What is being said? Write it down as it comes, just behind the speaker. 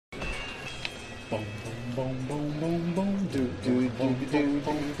Boom, boom, boom, boom, boom, do, do, do,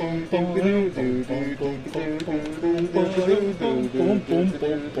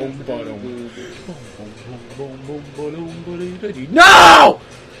 do, do. No!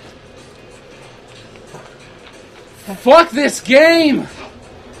 Fuck this game!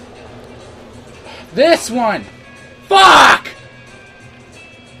 This one! Fuck!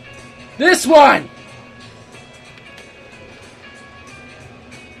 This one!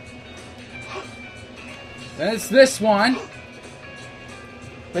 Then it's this one.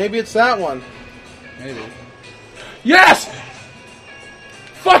 Maybe it's that one. Maybe. Yes!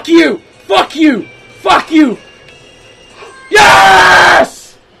 Fuck you! Fuck you! Fuck you!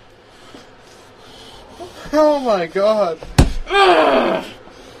 Yes! Oh my god.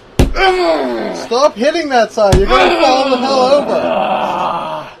 Stop hitting that side. You're going to fall the hell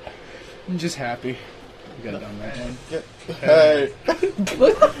over. I'm just happy. You got done that one. Hey.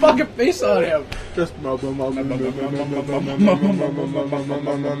 Look at the fucking face on him. Just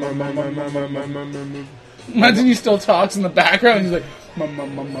Imagine he still talks in the background. He's like,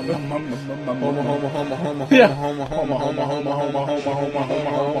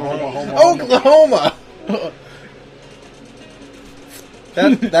 Oklahoma.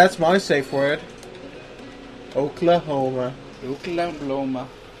 That's my safe word. Oklahoma. Oklahoma.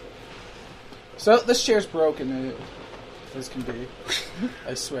 So this chair's broken. As can be.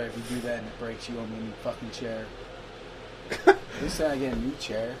 I swear, if you do that and it breaks, you owe me a new fucking chair. At least I get a new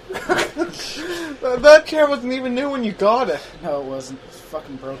chair. That chair wasn't even new when you got it. No, it wasn't. It was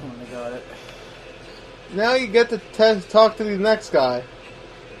fucking broken when I got it. Now you get to talk to the next guy.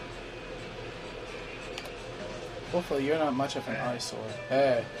 Hopefully, you're not much of an eyesore.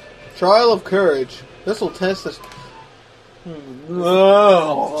 Hey. Trial of courage. This will test us.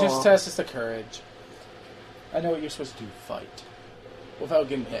 Just test us the courage. I know what you're supposed to do. Fight. Without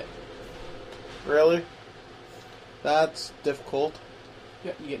getting hit. Really? That's difficult.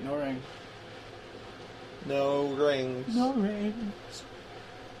 Yeah, you get no ring. No rings. No rings.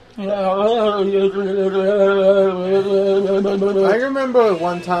 I remember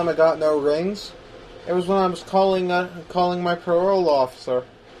one time I got no rings. It was when I was calling my parole officer.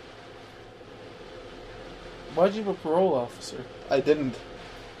 Why'd you have a parole officer? I didn't.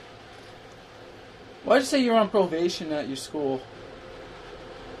 Why'd you say you were on probation at your school?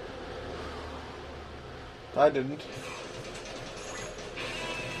 I didn't.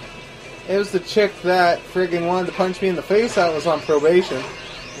 It was the chick that friggin' wanted to punch me in the face that was on probation.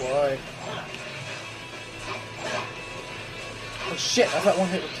 Why? Oh shit, I thought one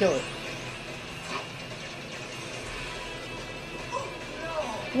hit would kill it.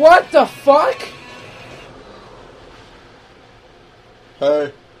 What the fuck?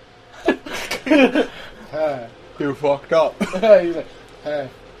 Hey. Hey. You fucked up. He's like, hey,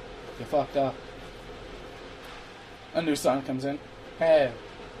 you fucked up. A new song comes in. Hey.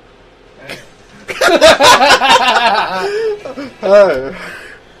 Hey.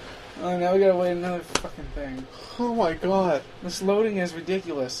 Oh, now we gotta wait another fucking thing. Oh my god. This loading is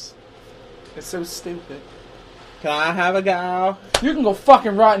ridiculous. It's so stupid. Can I have a go? You can go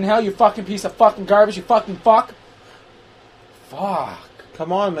fucking rot in hell, you fucking piece of fucking garbage, you fucking fuck. Fuck.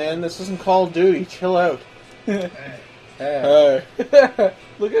 Come on, man. This isn't Call of Duty. Chill out. Hey.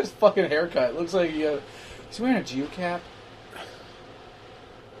 Look at his fucking haircut. Looks like he's wearing a Jew cap.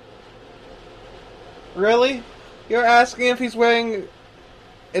 Really? You're asking if he's wearing...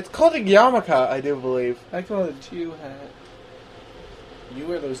 It's called a yarmulke, I do believe. I call it a Jew hat. You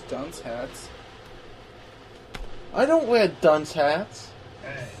wear those dunce hats. I don't wear dunce hats.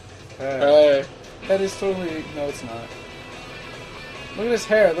 Hey. That is totally... No, it's not. Look at his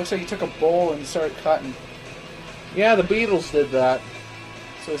hair. It looks like he took a bowl and started cutting. Yeah, the Beatles did that.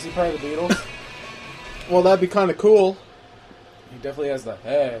 So is he part of the Beatles? Well, that'd be kind of cool. He definitely has the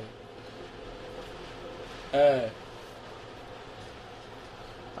hey. Hey.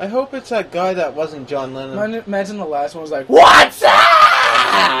 I hope it's that guy that wasn't John Lennon. Imagine the last one was like, what's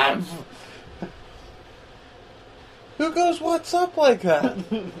up? Who goes, what's up like that?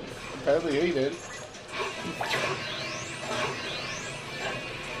 Apparently he did.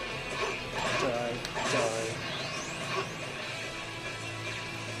 Die.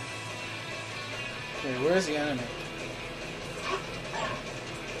 Okay, where's the enemy?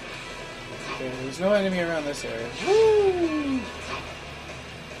 Okay, there's no enemy around this area. Woo!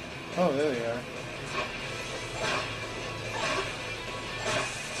 Oh, there they are.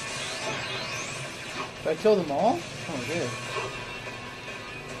 Did I kill them all? Oh, I did.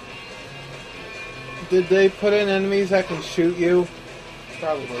 Did they put in enemies that can shoot you?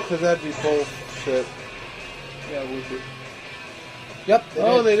 Probably. Because that'd be bullshit. Yeah, it would be. Yep.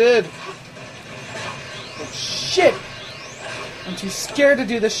 They did. Shit! I'm too scared to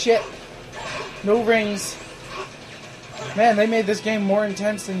do this shit. No rings. Man, they made this game more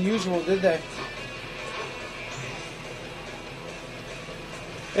intense than usual, did they?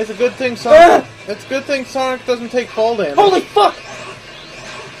 It's a good thing Sonic. It's a good thing Sonic doesn't take fall damage. Holy fuck!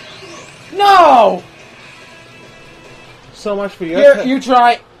 No! So much for your. Here, you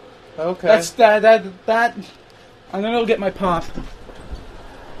try. Okay. That's that. I'm gonna go get my pop.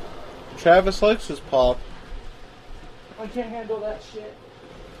 Travis likes his pop. I can't handle that shit.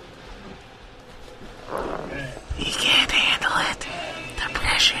 He can't handle it. The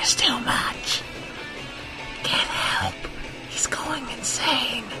pressure is too much. Can't help. He's going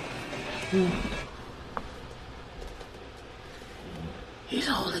insane. He's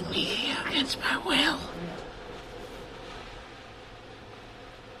holding me here against my will.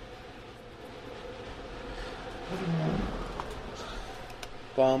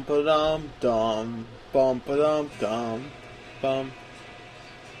 Bum-ba-dum-dum. Bum-ba-dum-dum. Bum.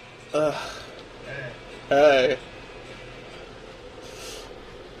 Ugh. Hey.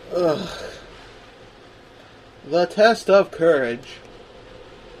 Ugh. The test of courage.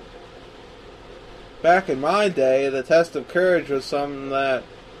 Back in my day, the test of courage was something that...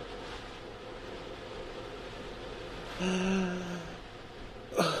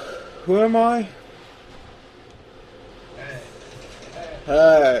 Who am I?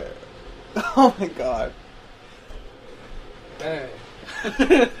 Hey. Oh my god. Hey.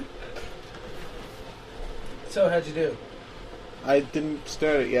 So, how'd you do? I didn't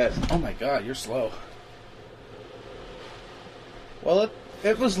start it yet. Oh my god, you're slow. Well,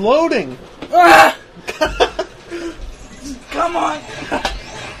 it was loading. Ah! Come on!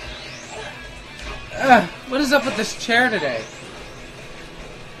 What is up with this chair today?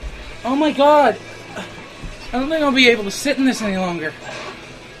 Oh my god! I don't think I'll be able to sit in this any longer.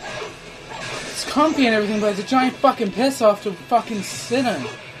 It's comfy and everything, but it's a giant fucking piss off to fucking sit on.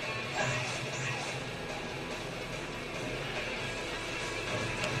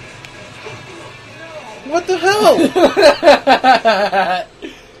 What the hell?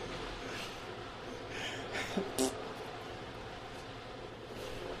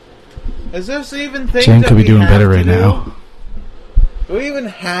 Is this even things Jen that could be we doing have better to right do? now. Do we even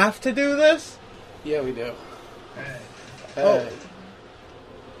have to do this? Yeah, we do. Oh.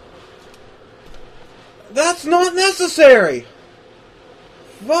 That's not necessary!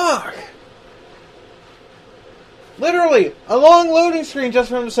 Fuck! Literally, a long loading screen just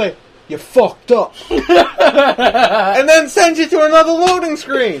for him to say, "You fucked up." And then send you to another loading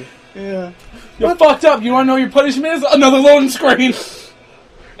screen! Yeah. You're fucked up. You wanna know what your punishment is? Another loading screen!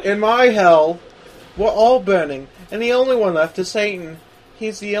 In my hell, we're all burning, and the only one left is Satan.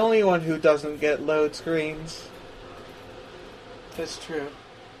 He's the only one who doesn't get load screens. That's true.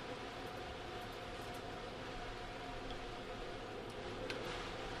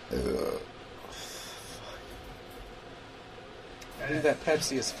 I think that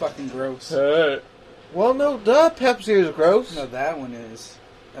Pepsi is fucking gross. Well, no, the Pepsi is gross. No, that one is.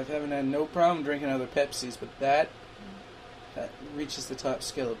 I haven't had no problem drinking other Pepsis, but that reaches the top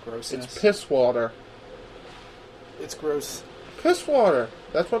scale of grossness. It's piss water. It's gross. Piss water.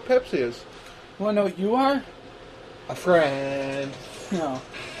 That's what Pepsi is. You wanna know what you are? A friend. No.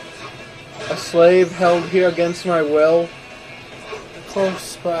 A slave held here against my will.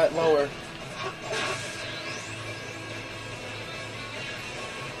 Close, but lower.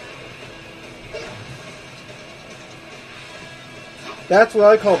 That's what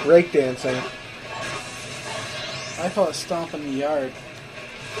I call breakdancing. I call it stomping the yard.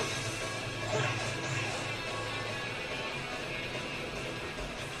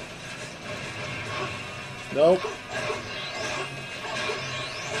 Nope.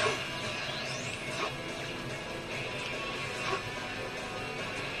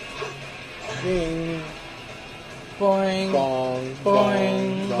 Bing. Boing. Bong.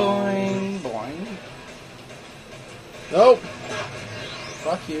 Boing. Bong. Boing. Boing. Nope.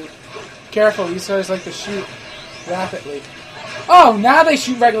 Fuck you. Careful, these guys like to shoot rapidly. Oh, now they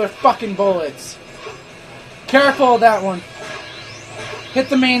shoot regular fucking bullets. Careful of that one. Hit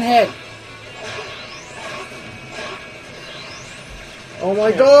the main head. Oh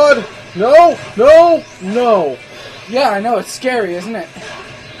my god! No! No! No! Yeah, I know, it's scary, isn't it?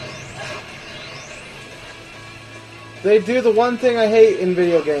 They do the one thing I hate in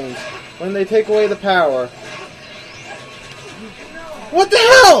video games. When they take away the power. What the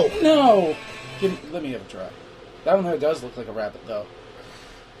hell?! No! Let me have a try. That one there does look like a rabbit, though.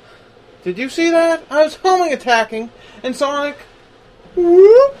 Did you see that? I was homing attacking, and Sonic...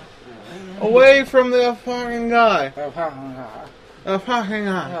 Whoop! Away from the fucking guy. Oh, ha, ha, ha. The fucking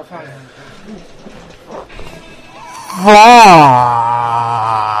guy. Oh, ha, ha.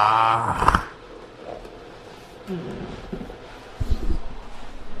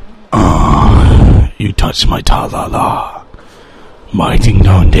 You touch my ta-la-la. My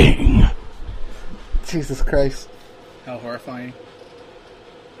ding-dong-ding. Jesus Christ. How horrifying.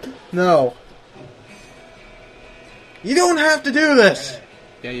 No. You don't have to do this.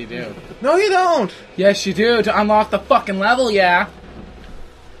 Yeah, you do. No, you don't. Yes, you do. To unlock the fucking level, yeah.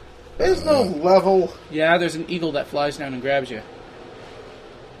 There's no level. Yeah, there's an eagle that flies down and grabs you.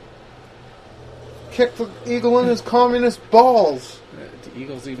 Kick the eagle in his communist balls. Do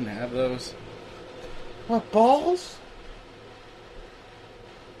eagles even have those? What, balls?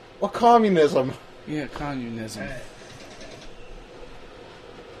 What communism? Yeah, communism.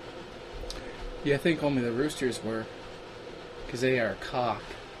 Yeah, I think only the roosters were. Because they are a cock.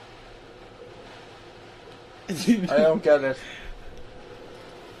 I don't get it.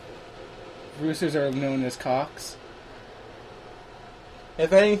 Roosters are known as cocks.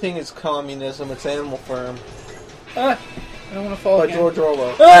 If anything is communism, it's Animal Farm. Ah! I don't want to fall By again. George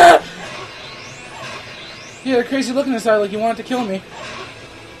Orwell. Ah! You're crazy looking inside like you wanted to kill me.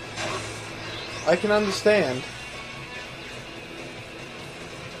 I can understand.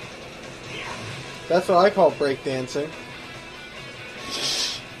 That's what I call breakdancing.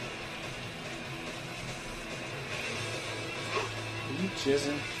 Are you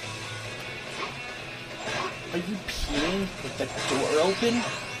jizzing? Are you peeing with the door open?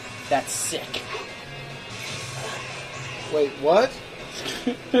 That's sick. Wait, what?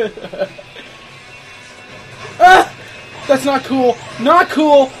 Ah! That's not cool. Not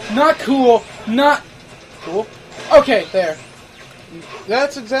cool. Not cool. Not cool. Okay, there.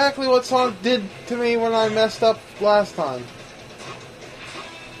 That's exactly what Sonic did to me when I messed up last time.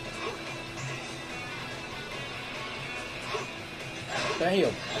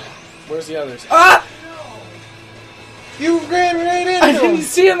 Damn. Where's the others? Ah! You ran right into I him! didn't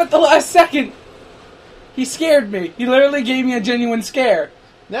see him at the last second. He scared me. He literally gave me a genuine scare.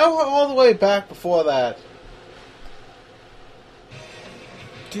 Now we're all the way back before that.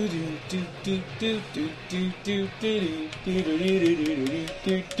 Oh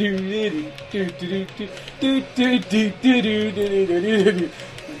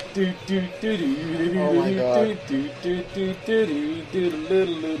my god.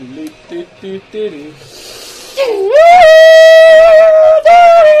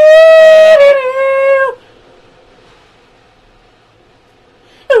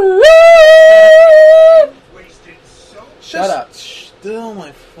 Shut up. Oh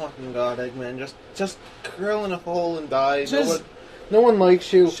my fucking god, Eggman. Just curl in a hole and die. Just- No one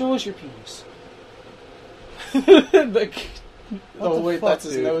likes you. Show us your penis. What the wait, fuck, that's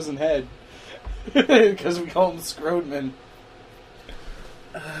his dude? nose and head. Because we call him Scrodeman.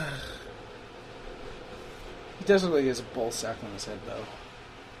 He does look like he has a bull sack on his head, though.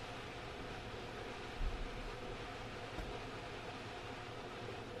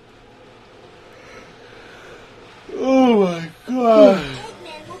 Oh my god.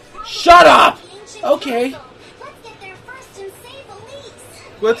 Shut up! Okay. Let's get there first and save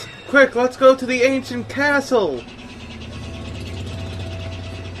Elise. Let's go to the ancient castle.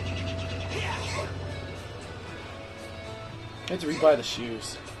 I had to rebuy the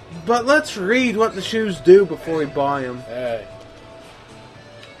shoes. But let's read what the shoes do before we buy them. Hey.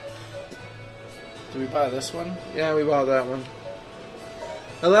 Do we buy this one? Yeah, we bought that one.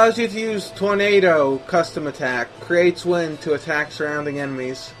 Allows you to use Tornado custom attack. Creates wind to attack surrounding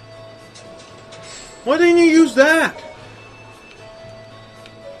enemies. Why didn't you use that?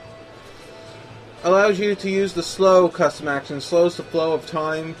 Allows you to use the slow custom action. Slows the flow of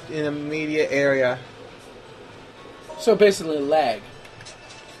time in an immediate area. So basically lag.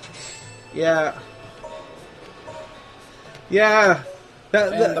 Yeah. Yeah.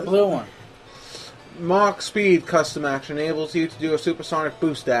 And the blue one. Mach speed custom action enables you to do a supersonic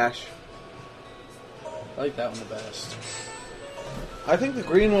boost dash. I like that one the best. I think the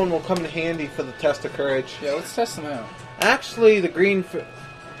green one will come in handy for the test of courage. Yeah, let's test them out. Actually, the green...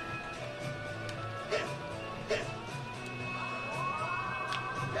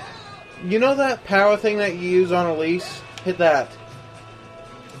 You know that power thing that you use on Elise? Hit that.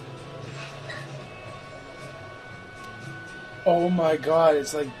 Oh my god,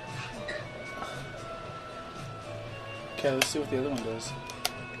 it's like... Okay, let's see what the other one does.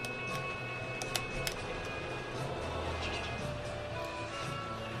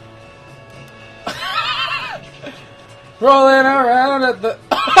 Rolling around at the...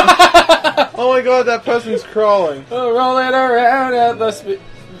 Oh my god, that person's crawling. rolling around at the speed...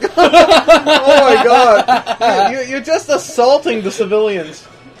 Oh my god. You're just assaulting the civilians.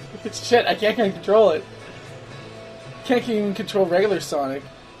 Shit, I can't control it. Can't even control regular Sonic.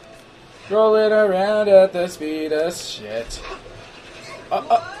 Rolling around at the speed of shit.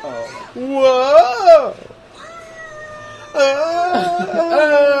 Whoa!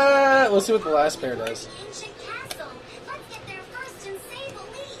 Let's see what the last pair does. Ancient castle. Let's get there first and save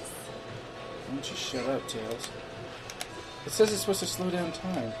Elise. Why don't you shut up, Tails? It says it's supposed to slow down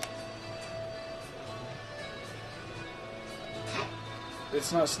time.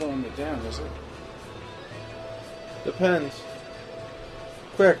 It's not slowing it down, is it? Depends.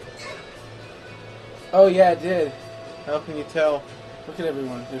 Quick. Oh yeah, it did. How can you tell? Look at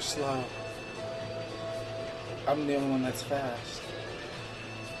everyone. They're slow. I'm the only one that's fast.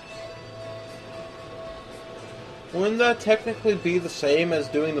 Wouldn't that technically be the same as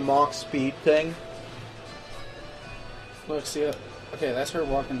doing the Mach speed thing? Look, see it? Okay, that's her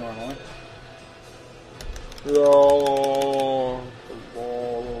walking normally.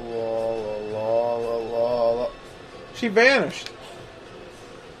 She vanished.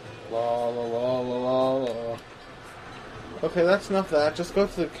 La la la la la la. Okay, that's enough of that. Just go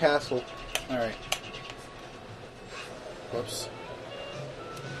to the castle. Alright. Whoops.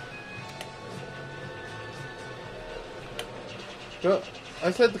 Go.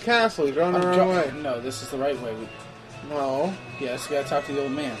 I said the castle. You're going the wrong way. No, this is the right way. No. Yes, we gotta talk to the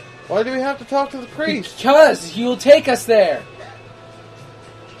old man. Why do we have to talk to the priest? Because he'll take us there.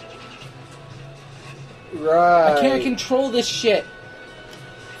 Right. I can't control this shit.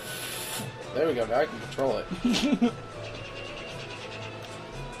 There we go. Now I can control it.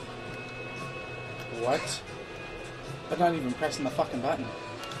 What? I'm not even pressing the fucking button.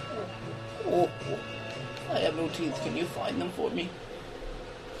 Oh, I have no teeth. Can you find them for me?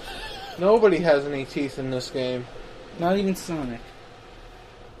 Nobody has any teeth in this game. Not even Sonic.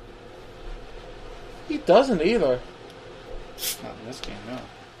 He doesn't either. Not in this game, no.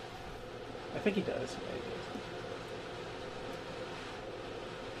 I think he does.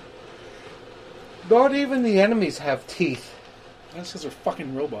 Not even the enemies have teeth. That's because they're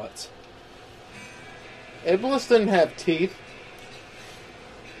fucking robots. Iblis didn't have teeth.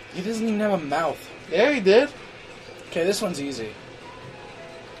 He doesn't even have a mouth. Yeah, he did. Okay, this one's easy.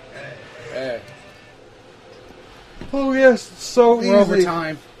 Hey. Oh yes, it's so easy. We're over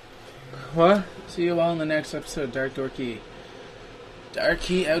time. What? See you all in the next episode of DarkDoorKey.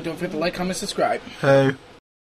 DarkKey out. Don't forget to like, comment, subscribe. Hey.